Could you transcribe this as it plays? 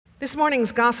This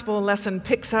morning's gospel lesson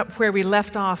picks up where we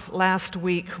left off last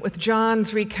week with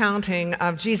John's recounting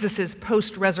of Jesus'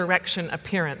 post-resurrection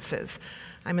appearances.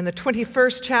 I'm in the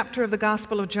 21st chapter of the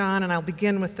Gospel of John, and I'll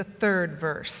begin with the 3rd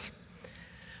verse.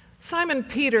 Simon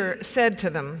Peter said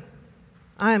to them,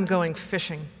 "I am going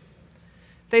fishing."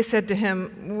 They said to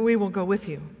him, "We will go with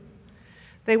you."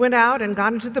 They went out and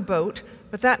got into the boat,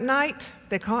 but that night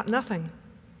they caught nothing.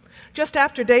 Just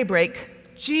after daybreak,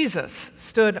 Jesus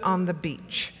stood on the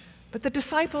beach. But the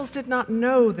disciples did not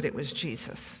know that it was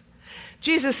Jesus.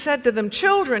 Jesus said to them,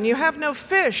 "Children, you have no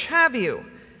fish, have you?"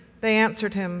 They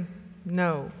answered him,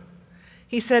 "No."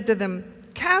 He said to them,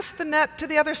 "Cast the net to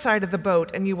the other side of the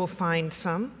boat, and you will find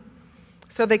some."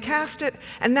 So they cast it,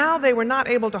 and now they were not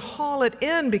able to haul it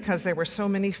in because there were so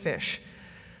many fish.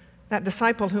 That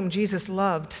disciple whom Jesus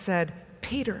loved said,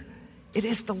 "Peter, it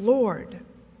is the Lord."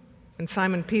 When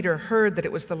Simon Peter heard that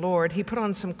it was the Lord, he put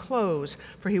on some clothes,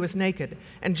 for he was naked,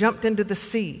 and jumped into the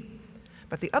sea.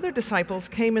 But the other disciples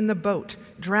came in the boat,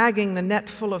 dragging the net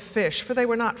full of fish, for they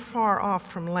were not far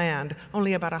off from land,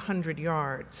 only about 100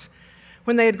 yards.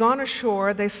 When they had gone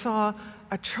ashore, they saw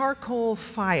a charcoal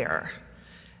fire,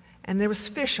 and there was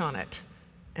fish on it,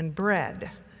 and bread.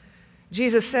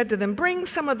 Jesus said to them, "Bring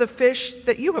some of the fish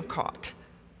that you have caught."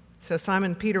 So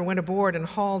Simon Peter went aboard and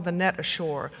hauled the net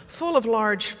ashore, full of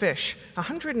large fish,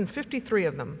 153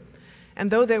 of them. And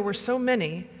though there were so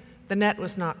many, the net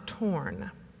was not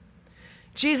torn.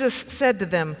 Jesus said to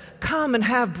them, "Come and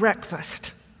have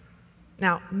breakfast."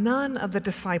 Now, none of the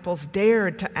disciples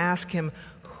dared to ask him,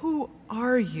 "Who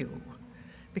are you?"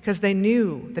 because they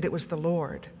knew that it was the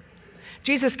Lord.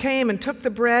 Jesus came and took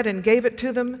the bread and gave it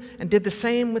to them and did the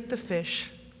same with the fish.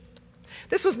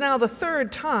 This was now the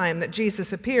 3rd time that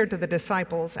Jesus appeared to the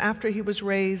disciples after he was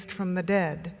raised from the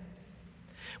dead.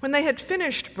 When they had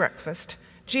finished breakfast,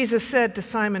 Jesus said to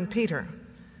Simon Peter,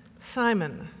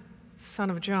 "Simon, son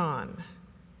of John,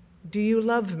 do you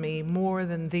love me more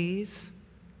than these?"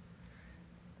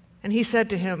 And he said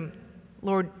to him,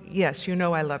 "Lord, yes, you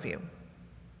know I love you."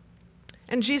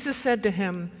 And Jesus said to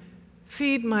him,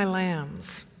 "Feed my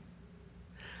lambs."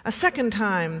 A second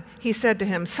time he said to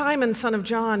him, "Simon, son of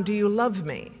John, do you love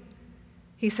me?"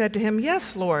 He said to him,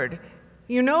 "Yes, Lord,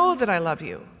 you know that I love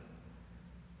you."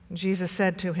 And Jesus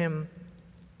said to him,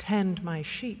 "Tend my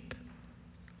sheep."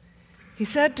 He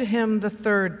said to him the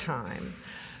 3rd time,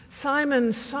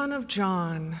 "Simon, son of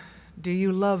John, do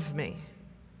you love me?"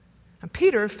 And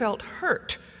Peter felt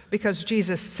hurt because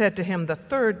Jesus said to him the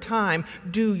 3rd time,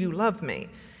 "Do you love me?"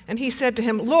 And he said to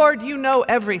him, "Lord, you know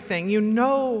everything. You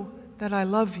know that I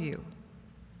love you."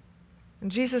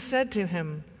 And Jesus said to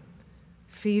him,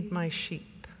 "Feed my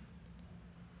sheep."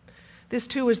 This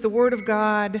too is the word of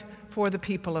God for the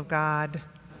people of God.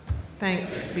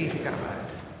 Thanks be to God.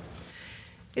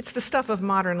 It's the stuff of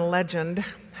modern legend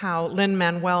how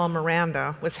Lin-Manuel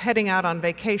Miranda was heading out on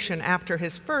vacation after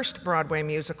his first Broadway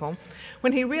musical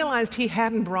when he realized he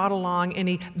hadn't brought along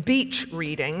any beach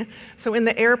reading. So in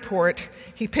the airport,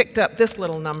 he picked up this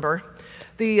little number,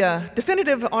 the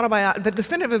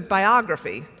definitive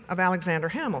biography of Alexander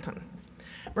Hamilton.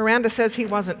 Miranda says he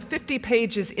wasn't 50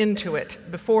 pages into it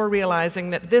before realizing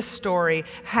that this story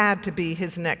had to be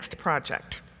his next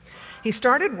project. He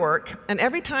started work, and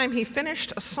every time he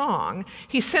finished a song,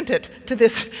 he sent it to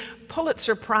this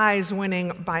Pulitzer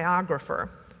Prize-winning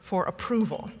biographer for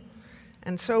approval.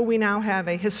 And so we now have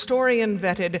a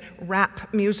historian-vetted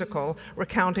rap musical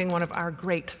recounting one of our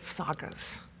great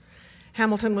sagas.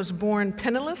 Hamilton was born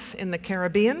penniless in the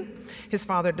Caribbean. His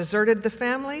father deserted the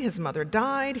family, his mother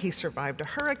died, he survived a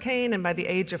hurricane, and by the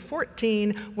age of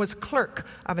 14 was clerk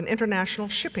of an international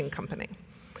shipping company.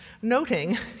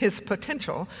 Noting his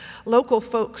potential, local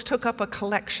folks took up a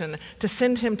collection to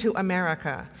send him to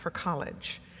America for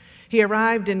college. He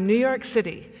arrived in New York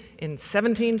City in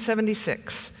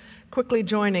 1776, quickly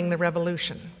joining the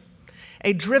Revolution.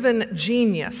 A driven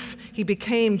genius, he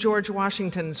became George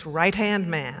Washington's right-hand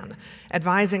man,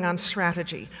 advising on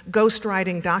strategy,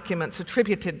 ghostwriting documents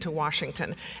attributed to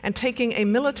Washington, and taking a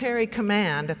military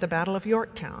command at the Battle of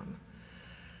Yorktown.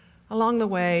 Along the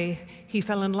way, he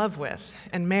fell in love with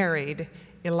and married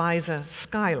Eliza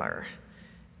Schuyler,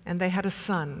 and they had a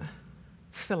son,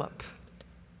 Philip.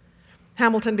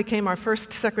 Hamilton became our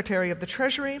first Secretary of the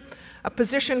Treasury, a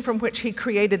position from which he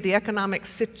created the economic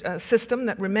system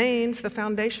that remains the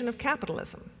foundation of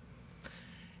capitalism.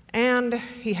 And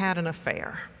he had an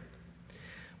affair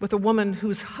with a woman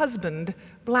whose husband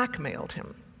blackmailed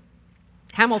him.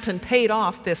 Hamilton paid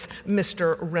off this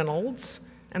Mr. Reynolds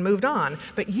and moved on.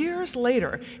 But years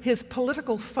later, his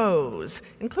political foes,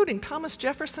 including Thomas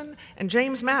Jefferson and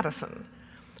James Madison,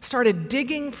 started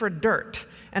digging for dirt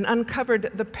and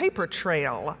uncovered the paper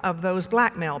trail of those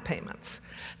blackmail payments,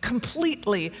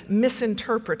 completely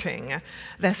misinterpreting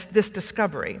this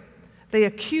discovery. They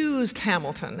accused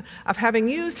Hamilton of having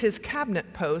used his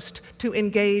cabinet post to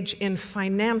engage in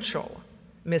financial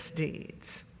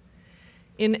misdeeds.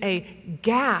 In a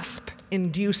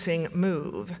gasp-inducing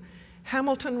move,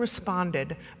 Hamilton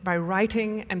responded by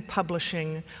writing and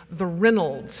publishing the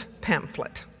Reynolds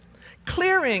pamphlet,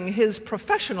 clearing his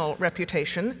professional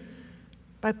reputation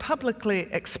by publicly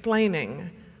explaining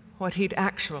what he'd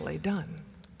actually done.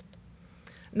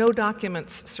 No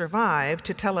documents survive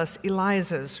to tell us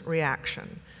Eliza's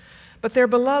reaction, but their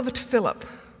beloved Philip,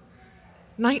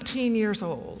 19 years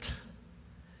old,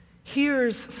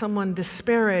 hears someone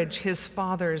disparage his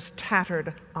father's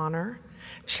tattered honor,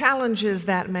 challenges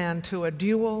that man to a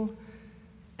duel,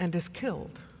 and is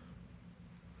killed.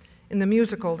 In the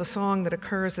musical, the song that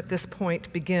occurs at this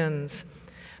point begins,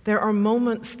 "There are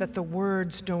moments that the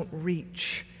words don't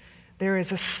reach. There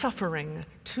is a suffering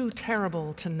too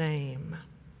terrible to name."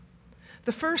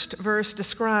 The first verse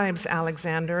describes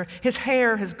Alexander. His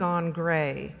hair has gone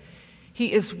gray.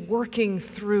 He is working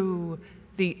through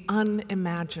the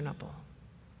unimaginable.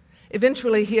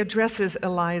 Eventually, he addresses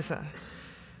Eliza.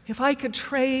 If I could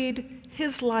trade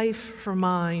his life for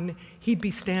mine, he'd be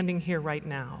standing here right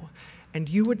now, and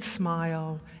you would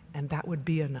smile, and that would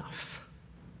be enough.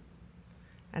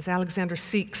 As Alexander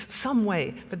seeks some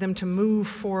way for them to move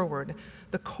forward,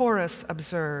 the chorus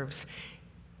observes,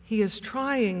 he is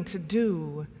trying to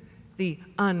do the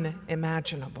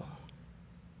unimaginable.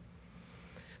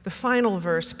 The final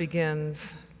verse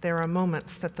begins, there are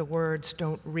moments that the words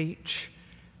don't reach.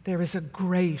 There is a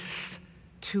grace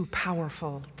too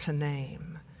powerful to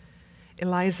name.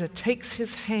 Eliza takes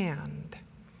his hand,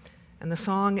 and the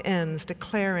song ends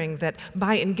declaring that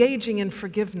by engaging in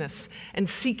forgiveness and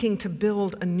seeking to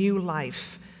build a new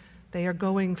life, they are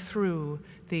going through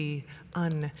the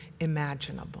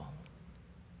unimaginable.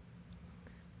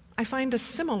 I find a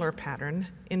similar pattern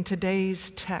in today's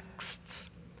texts.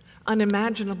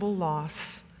 Unimaginable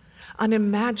loss,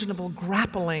 unimaginable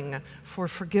grappling for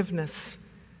forgiveness,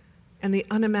 and the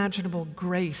unimaginable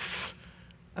grace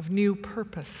of new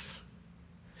purpose.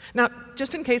 Now,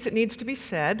 just in case it needs to be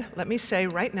said, let me say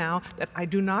right now that I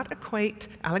do not equate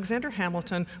Alexander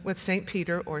Hamilton with St.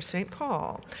 Peter or St.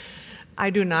 Paul. I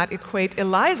do not equate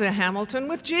Eliza Hamilton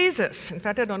with Jesus. In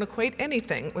fact, I don't equate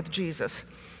anything with Jesus.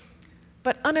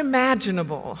 But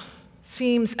unimaginable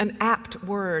seems an apt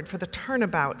word for the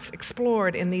turnabouts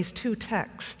explored in these two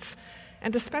texts,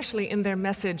 and especially in their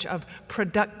message of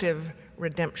productive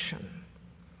redemption.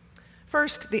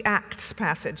 First, the Acts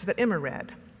passage that Emma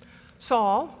read.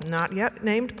 Saul, not yet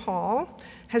named Paul,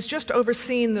 has just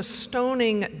overseen the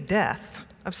stoning death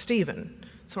of Stephen.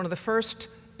 It's one of the first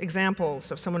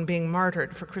examples of someone being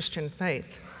martyred for Christian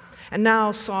faith. And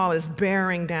now Saul is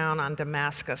bearing down on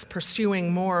Damascus,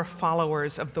 pursuing more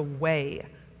followers of the way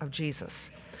of Jesus.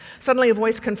 Suddenly a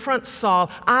voice confronts Saul,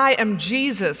 "I am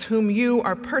Jesus whom you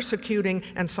are persecuting,"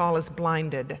 and Saul is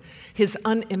blinded. His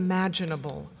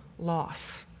unimaginable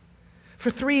loss. For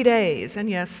 3 days, and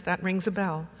yes, that rings a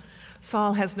bell,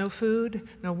 Saul has no food,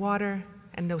 no water,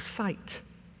 and no sight,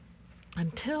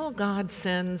 until God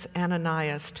sends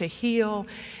Ananias to heal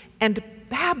and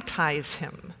baptize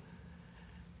him.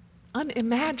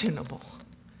 Unimaginable.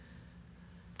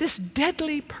 This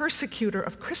deadly persecutor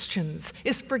of Christians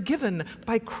is forgiven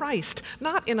by Christ,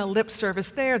 not in a lip service,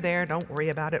 there, don't worry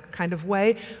about it kind of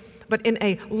way, but in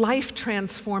a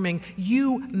life-transforming,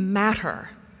 you matter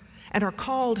and are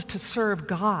called to serve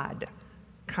God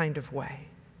kind of way.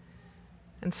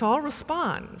 And Saul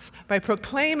responds by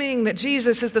proclaiming that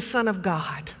Jesus is the Son of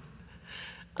God.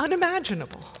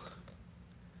 Unimaginable.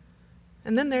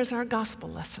 And then there's our gospel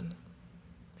lesson.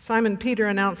 Simon Peter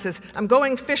announces, "I'm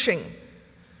going fishing."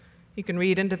 You can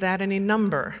read into that any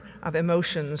number of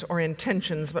emotions or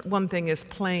intentions, but one thing is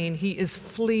plain, he is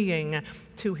fleeing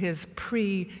to his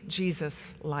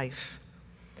pre-Jesus life.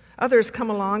 Others come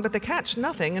along, but they catch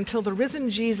nothing until the risen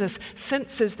Jesus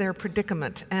senses their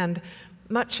predicament, and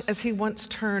much as he once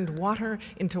turned water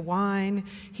into wine,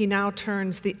 he now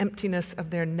turns the emptiness of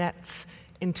their nets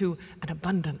into an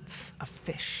abundance of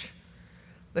fish.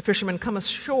 The fishermen come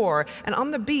ashore, and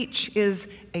on the beach is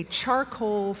a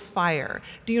charcoal fire.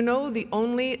 Do you know the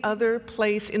only other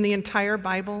place in the entire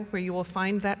Bible where you will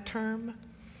find that term?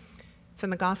 It's in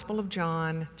the Gospel of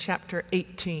John, chapter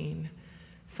 18.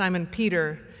 Simon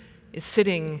Peter is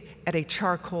sitting at a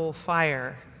charcoal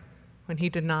fire when he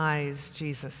denies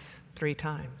Jesus 3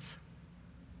 times.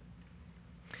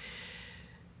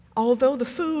 Although the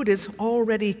food is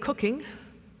already cooking,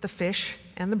 the fish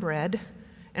and the bread,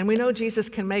 and we know Jesus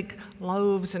can make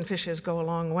loaves and fishes go a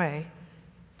long way,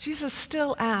 Jesus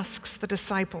still asks the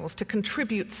disciples to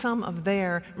contribute some of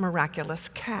their miraculous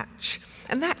catch.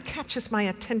 And that catches my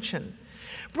attention.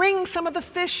 Bring some of the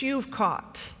fish you've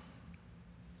caught.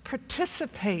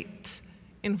 Participate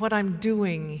in what I'm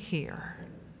doing here.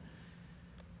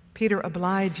 Peter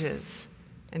obliges,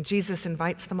 and Jesus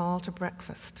invites them all to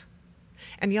breakfast.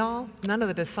 And y'all, none of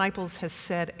the disciples has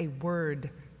said a word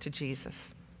to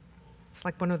Jesus. It's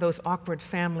like one of those awkward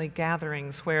family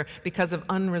gatherings where, because of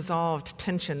unresolved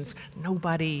tensions,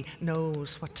 nobody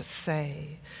knows what to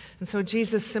say. And so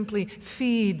Jesus simply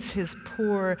feeds his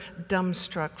poor,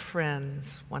 dumbstruck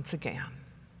friends once again.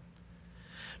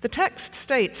 The text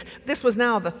states this was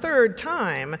now the third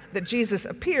time that Jesus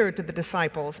appeared to the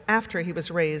disciples after he was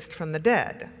raised from the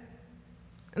dead.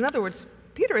 In other words,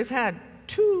 Peter has had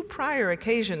 2 prior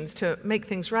occasions to make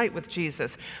things right with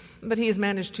Jesus, but he has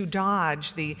managed to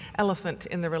dodge the elephant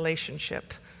in the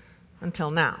relationship until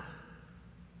now.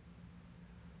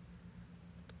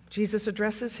 Jesus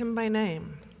addresses him by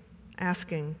name,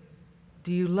 asking,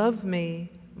 "Do you love me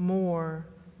more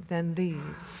than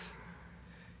these?"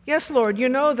 "Yes, Lord, you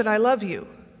know that I love you.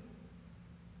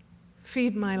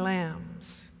 Feed my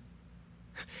lambs."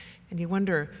 And you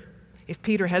wonder if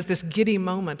Peter has this giddy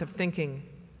moment of thinking,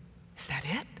 is that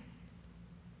it?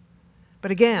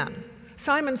 But again,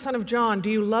 "Simon, son of John,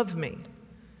 do you love me?"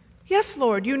 "Yes,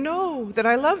 Lord, you know that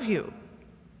I love you."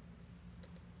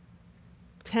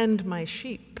 "Tend my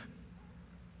sheep."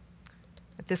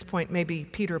 At this point, maybe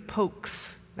Peter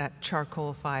pokes that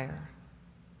charcoal fire.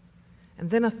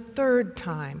 And then a third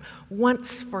time,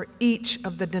 once for each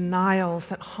of the denials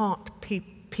that haunt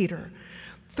Peter.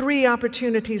 3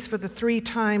 opportunities for the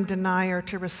 3-time denier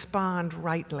to respond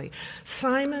rightly.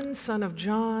 "Simon, son of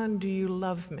John, do you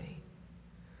love me?"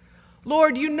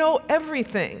 "Lord, you know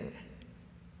everything,"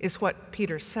 is what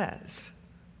Peter says.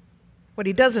 What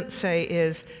he doesn't say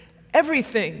is,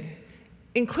 "Everything,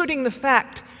 including the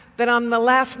fact that on the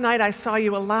last night I saw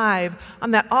you alive,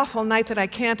 on that awful night that I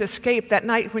can't escape, that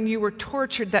night when you were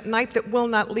tortured, that night that will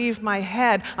not leave my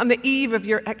head, on the eve of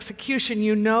your execution,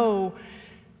 you know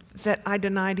that I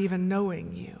denied even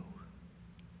knowing you."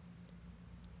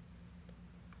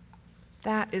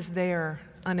 That is their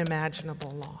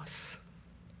unimaginable loss.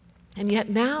 And yet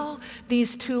now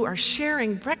these 2 are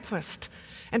sharing breakfast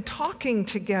and talking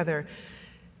together.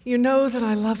 "You know that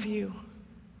I love you.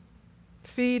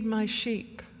 Feed my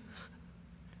sheep."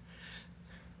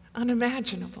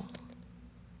 Unimaginable.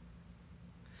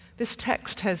 This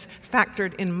text has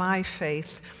factored in my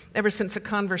faith ever since a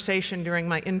conversation during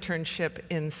my internship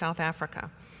in South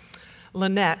Africa.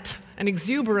 Lynette, an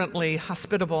exuberantly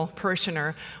hospitable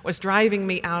parishioner, was driving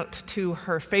me out to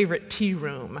her favorite tea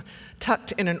room,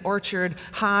 tucked in an orchard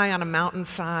high on a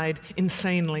mountainside,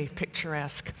 insanely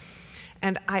picturesque.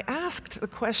 And I asked the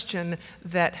question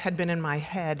that had been in my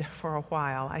head for a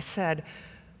while. I said,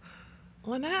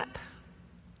 "Lynette,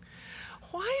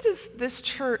 why does this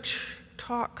church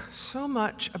talk so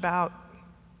much about,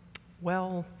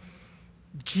 well,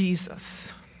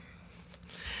 Jesus?"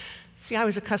 See, I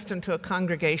was accustomed to a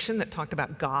congregation that talked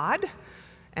about God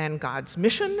and God's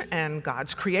mission and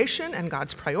God's creation and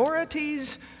God's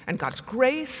priorities and God's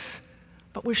grace,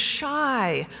 but was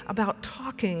shy about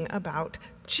talking about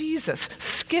Jesus,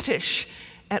 skittish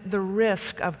at the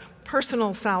risk of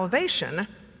personal salvation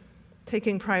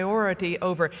taking priority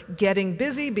over getting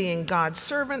busy being God's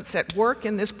servants at work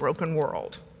in this broken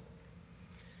world.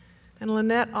 And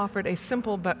Lynette offered a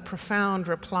simple but profound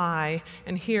reply,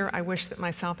 and here I wish that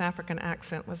my South African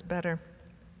accent was better.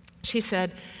 She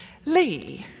said,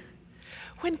 "Lee,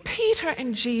 when Peter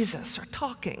and Jesus are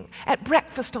talking at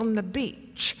breakfast on the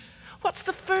beach, what's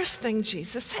the first thing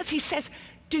Jesus says? He says,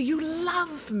 'Do you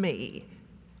love me?'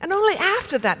 And only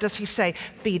after that does he say,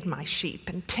 'Feed my sheep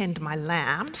and tend my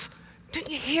lambs.' Don't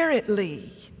you hear it,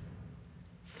 Lee?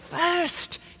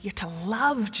 First, you're to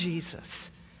love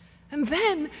Jesus. And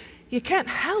then you can't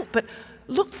help but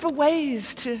look for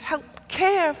ways to help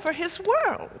care for his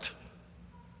world."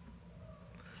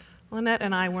 Lynette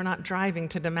and I were not driving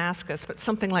to Damascus, but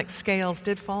something like scales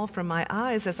did fall from my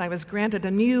eyes as I was granted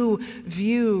a new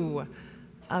view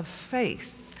of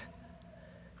faith.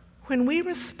 When we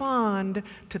respond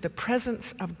to the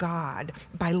presence of God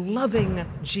by loving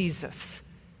Jesus,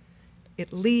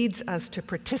 it leads us to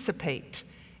participate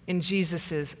in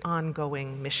Jesus'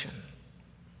 ongoing mission.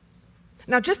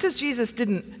 Now, just as Jesus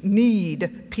didn't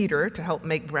need Peter to help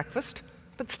make breakfast,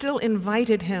 but still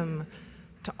invited him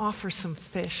to offer some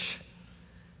fish,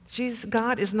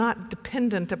 God is not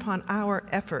dependent upon our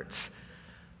efforts,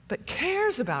 but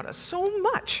cares about us so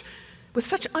much with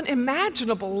such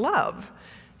unimaginable love.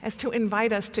 as to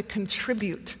invite us to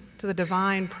contribute to the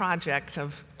divine project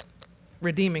of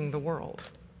redeeming the world.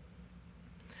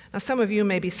 Now, some of you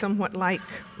may be somewhat like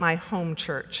my home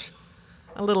church,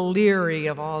 a little leery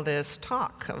of all this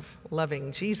talk of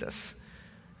loving Jesus.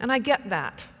 And I get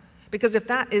that, because if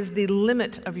that is the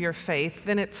limit of your faith,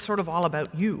 then it's sort of all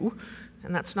about you,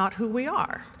 and that's not who we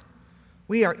are.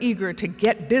 We are eager to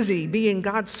get busy being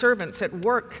God's servants at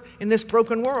work in this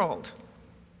broken world.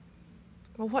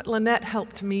 Well, what Lynette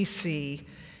helped me see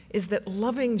is that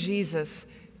loving Jesus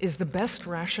is the best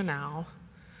rationale,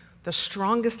 the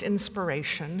strongest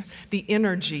inspiration, the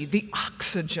energy, the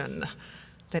oxygen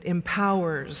that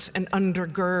empowers and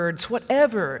undergirds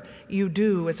whatever you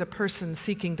do as a person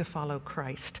seeking to follow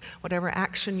Christ, whatever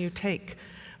action you take,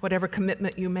 whatever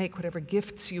commitment you make, whatever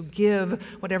gifts you give,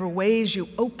 whatever ways you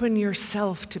open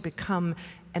yourself to become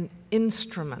an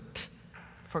instrument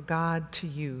for God to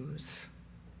use.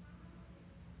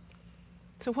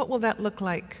 So what will that look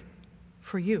like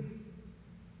for you?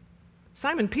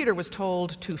 Simon Peter was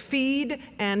told to feed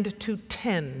and to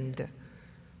tend.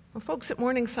 Well, folks at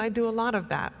Morningside do a lot of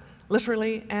that,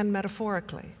 literally and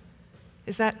metaphorically.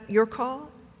 Is that your call?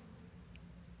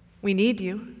 We need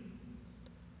you.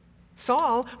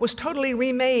 Saul was totally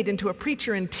remade into a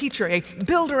preacher and teacher, a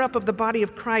builder up of the body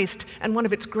of Christ, and one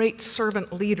of its great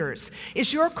servant leaders.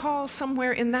 Is your call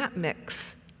somewhere in that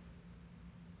mix?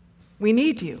 We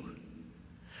need you.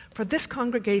 For this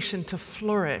congregation to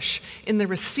flourish in the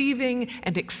receiving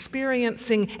and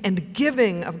experiencing and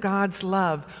giving of God's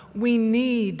love, we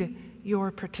need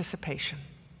your participation.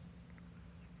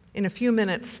 In a few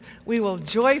minutes, we will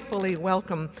joyfully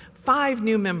welcome 5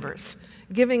 new members,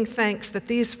 giving thanks that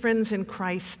these friends in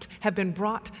Christ have been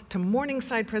brought to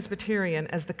Morningside Presbyterian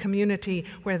as the community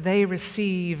where they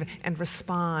receive and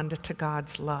respond to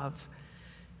God's love.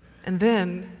 And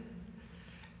then,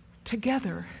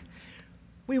 together,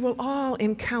 we will all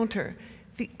encounter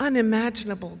the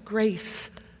unimaginable grace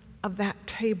of that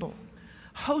table,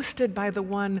 hosted by the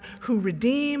one who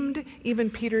redeemed even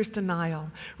Peter's denial,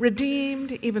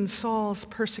 redeemed even Saul's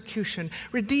persecution,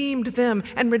 redeemed them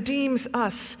and redeems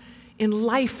us in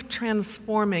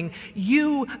life-transforming,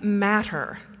 you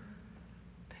matter,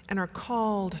 and are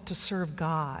called to serve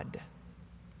God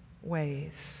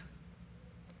ways.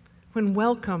 When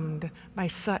welcomed by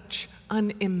such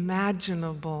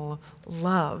unimaginable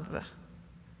love,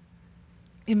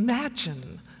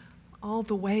 imagine all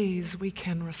the ways we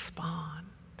can respond.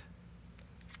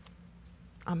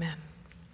 Amen.